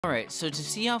Alright, so to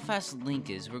see how fast Link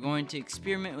is, we're going to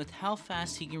experiment with how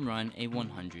fast he can run a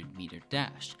 100-meter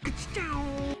dash.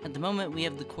 At the moment, we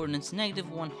have the coordinates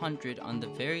 -100 on the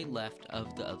very left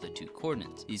of the other two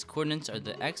coordinates. These coordinates are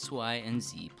the X, Y, and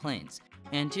Z planes.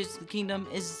 And Tears of the Kingdom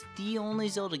is the only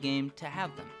Zelda game to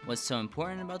have them. What's so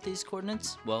important about these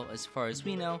coordinates? Well, as far as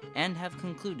we know, and have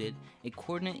concluded, a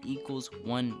coordinate equals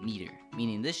 1 meter,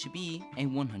 meaning this should be a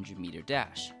 100-meter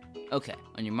dash. Okay,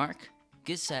 on your mark,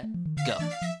 get set, go.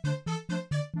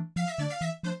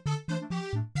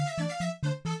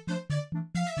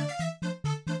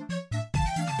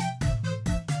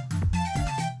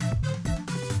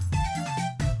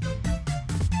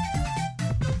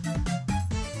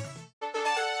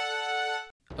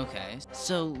 Okay,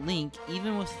 so Link,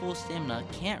 even with full stamina,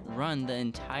 can't run the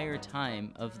entire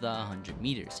time of the 100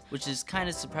 meters, which is kind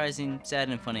of surprising, sad,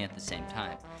 and funny at the same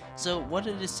time. So what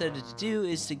I decided to do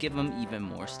is to give him even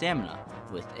more stamina,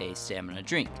 with a stamina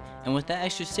drink. And with that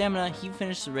extra stamina, he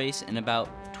finished the race in about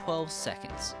 12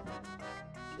 seconds.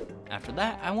 After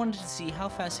that, I wanted to see how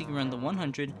fast he can run the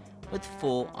 100 with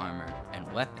full armor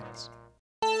and weapons.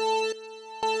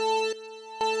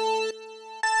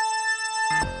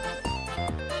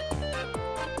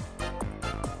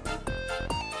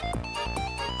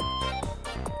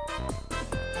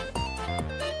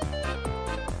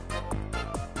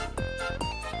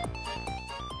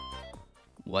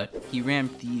 What? He ran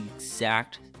the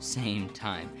exact same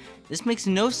time. This makes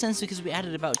no sense because we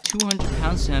added about 200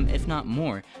 pounds to him, if not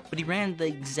more, but he ran the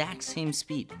exact same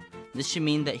speed. This should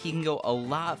mean that he can go a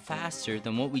lot faster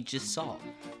than what we just saw.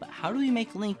 But how do we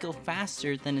make Link go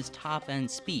faster than his top end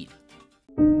speed?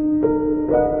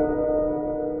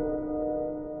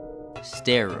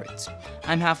 Steroids.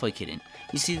 I'm halfway kidding.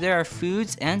 You see, there are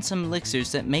foods and some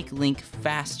elixirs that make Link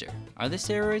faster. Are they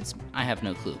steroids? I have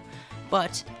no clue.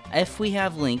 But if we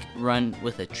have Link run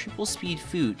with a triple speed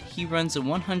food, he runs a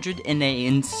 100 in an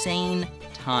insane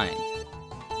time.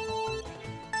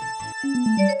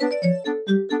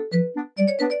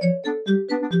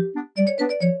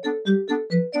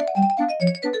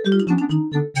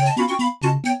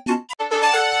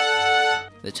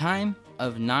 The time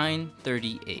of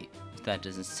 9:38. If that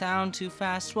doesn't sound too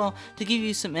fast, well, to give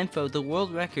you some info, the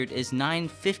world record is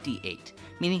 9:58.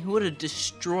 Meaning he would have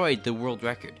destroyed the world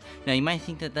record. Now you might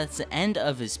think that that's the end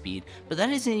of his speed, but that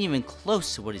isn't even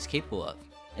close to what he's capable of.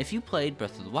 If you played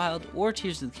Breath of the Wild or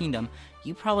Tears of the Kingdom,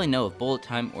 you probably know of bullet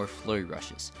time or flurry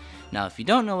rushes. Now if you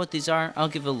don't know what these are, I'll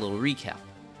give a little recap.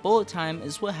 Bullet time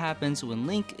is what happens when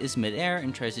Link is mid-air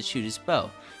and tries to shoot his bow.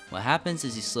 What happens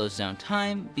is he slows down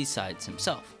time besides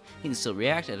himself. He can still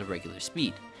react at a regular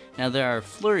speed. Now there are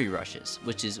flurry rushes,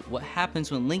 which is what happens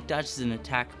when Link dodges an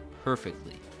attack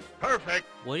perfectly. Perfect!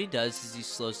 What he does is he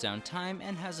slows down time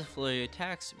and has a flurry of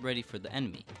attacks ready for the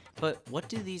enemy. But what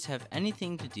do these have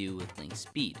anything to do with Link's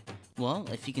speed? Well,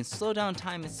 if he can slow down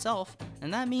time itself, then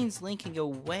that means Link can go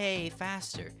way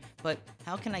faster. But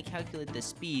how can I calculate the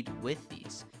speed with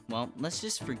these? Well, let's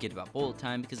just forget about bullet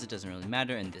time because it doesn't really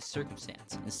matter in this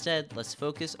circumstance. Instead, let's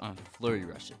focus on flurry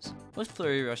rushes. With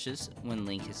flurry rushes, when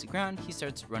Link hits the ground, he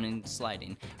starts running,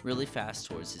 sliding really fast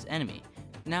towards his enemy.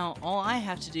 Now, all I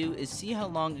have to do is see how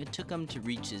long it took him to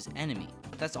reach his enemy.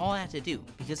 That's all I have to do,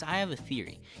 because I have a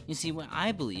theory. You see, what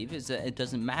I believe is that it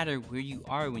doesn't matter where you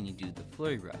are when you do the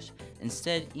flurry rush.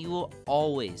 Instead, you will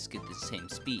always get the same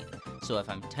speed. So if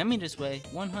I'm 10 meters away,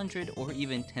 100, or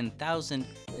even 10,000,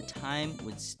 the time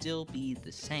would still be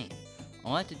the same.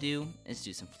 All I have to do is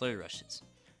do some flurry rushes.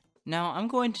 Now, I'm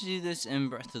going to do this in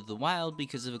Breath of the Wild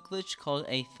because of a glitch called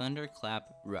a Thunderclap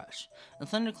Rush. A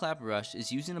Thunderclap Rush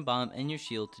is using a bomb in your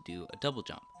shield to do a double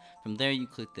jump. From there, you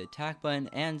click the attack button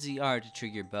and ZR to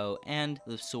trigger your bow and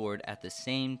the sword at the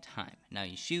same time. Now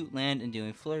you shoot, land, and do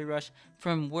a flurry rush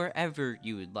from wherever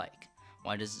you would like.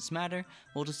 Why does this matter?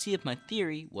 Well, to see if my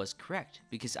theory was correct,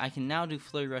 because I can now do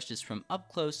flurry rushes from up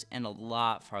close and a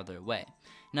lot farther away.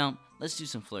 Now, let's do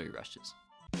some flurry rushes.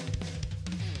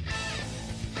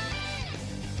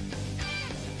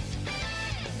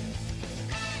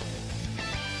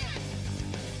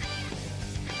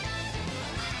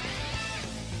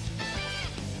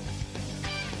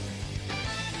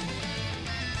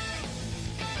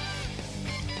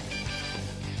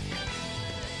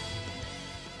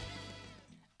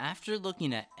 After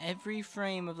looking at every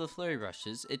frame of the flurry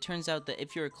rushes, it turns out that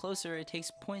if you're closer, it takes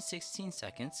 0.16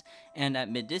 seconds, and at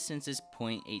mid-distance is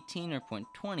 0.18 or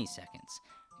 0.20 seconds.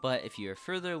 But if you're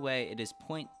further away, it is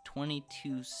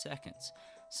 0.22 seconds.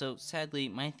 So sadly,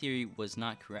 my theory was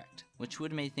not correct, which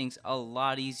would have made things a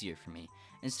lot easier for me.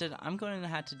 Instead, I'm going to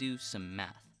have to do some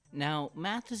math. Now,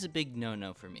 math is a big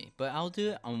no-no for me, but I'll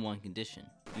do it on one condition.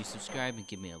 You subscribe and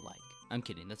give me a like. I'm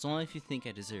kidding, that's only if you think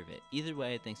I deserve it. Either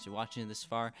way, thanks for watching this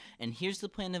far, and here's the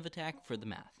plan of attack for the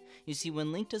math. You see,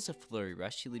 when Link does a flurry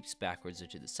rush, he leaps backwards or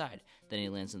to the side, then he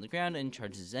lands on the ground and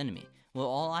charges his enemy. Well,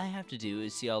 all I have to do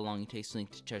is see how long it takes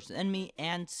Link to charge the enemy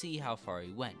and see how far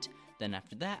he went. Then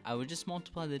after that, I would just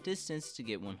multiply the distance to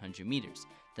get 100 meters.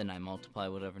 Then I multiply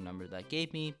whatever number that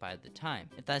gave me by the time.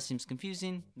 If that seems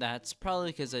confusing, that's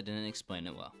probably because I didn't explain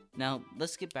it well. Now,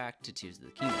 let's get back to Tears of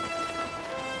the Kingdom.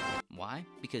 Why?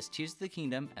 Because Tears of the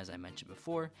Kingdom, as I mentioned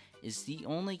before, is the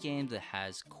only game that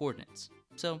has coordinates.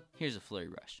 So, here's a flurry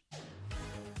rush.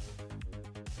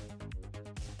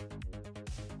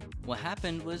 What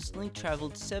happened was Link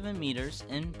traveled 7 meters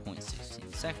in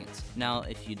 0.16 seconds. Now,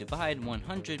 if you divide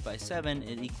 100 by 7,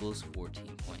 it equals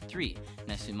 14.3.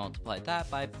 Next, we multiply that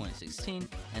by 0.16,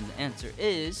 and the answer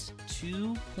is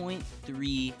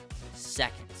 2.3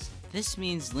 seconds. This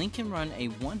means Link can run a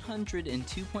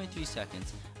 102.3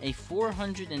 seconds, a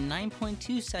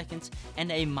 409.2 seconds,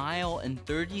 and a mile in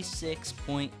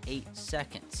 36.8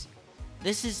 seconds.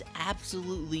 This is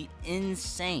absolutely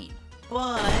insane.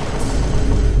 But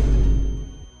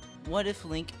what if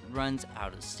Link runs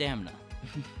out of stamina?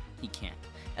 He can't.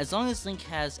 As long as Link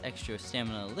has extra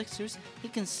stamina elixirs, he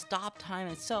can stop time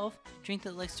itself, drink the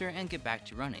elixir, and get back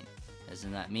to running.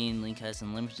 Doesn't that mean Link has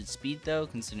unlimited speed though,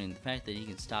 considering the fact that he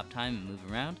can stop time and move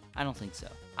around? I don't think so.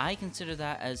 I consider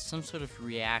that as some sort of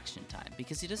reaction time,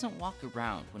 because he doesn't walk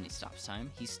around when he stops time,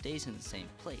 he stays in the same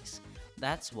place.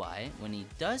 That's why, when he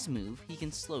does move, he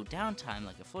can slow down time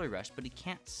like a flurry rush, but he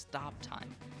can't stop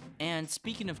time. And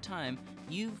speaking of time,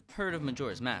 you've heard of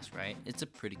Majora's Mask, right? It's a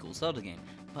pretty cool Zelda game,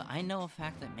 but I know a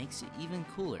fact that makes it even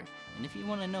cooler, and if you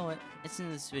want to know it, it's in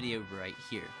this video right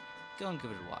here. Go and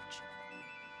give it a watch.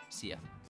 See ya.